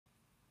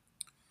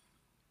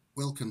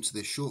Welcome to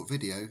this short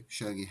video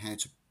showing you how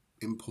to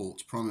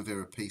import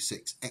Primavera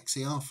P6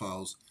 XER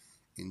files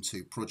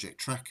into Project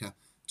Tracker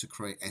to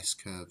create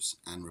S-curves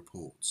and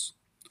reports.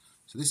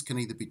 So this can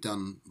either be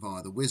done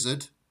via the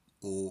wizard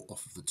or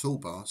off of the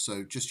toolbar.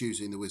 So just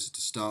using the wizard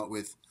to start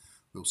with,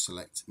 we'll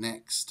select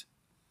Next,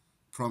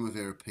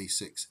 Primavera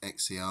P6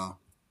 XER,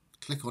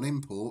 click on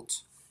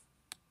Import,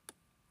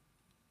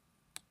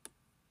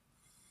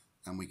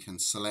 and we can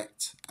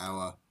select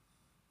our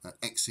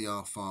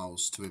XER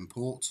files to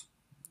import.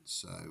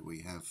 So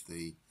we have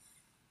the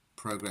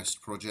progress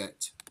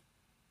project,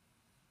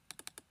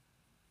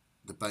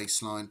 the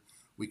baseline.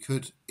 We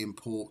could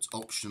import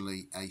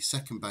optionally a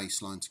second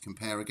baseline to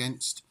compare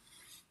against,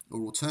 or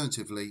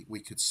alternatively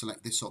we could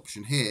select this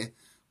option here,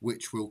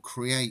 which will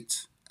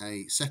create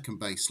a second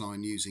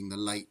baseline using the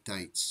late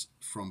dates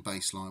from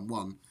baseline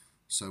 1,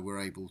 so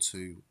we're able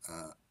to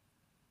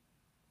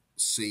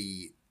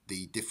see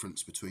the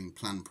difference between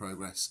planned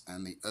progress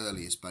and the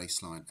earliest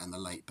baseline and the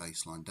late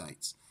baseline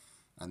dates,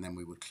 and then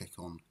we would click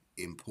on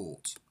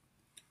Import.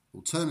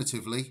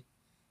 Alternatively,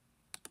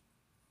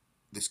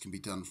 this can be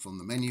done from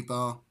the menu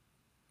bar,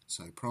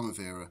 so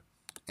Primavera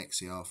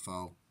XER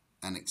file,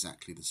 and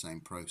exactly the same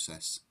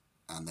process,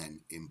 and then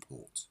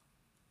Import.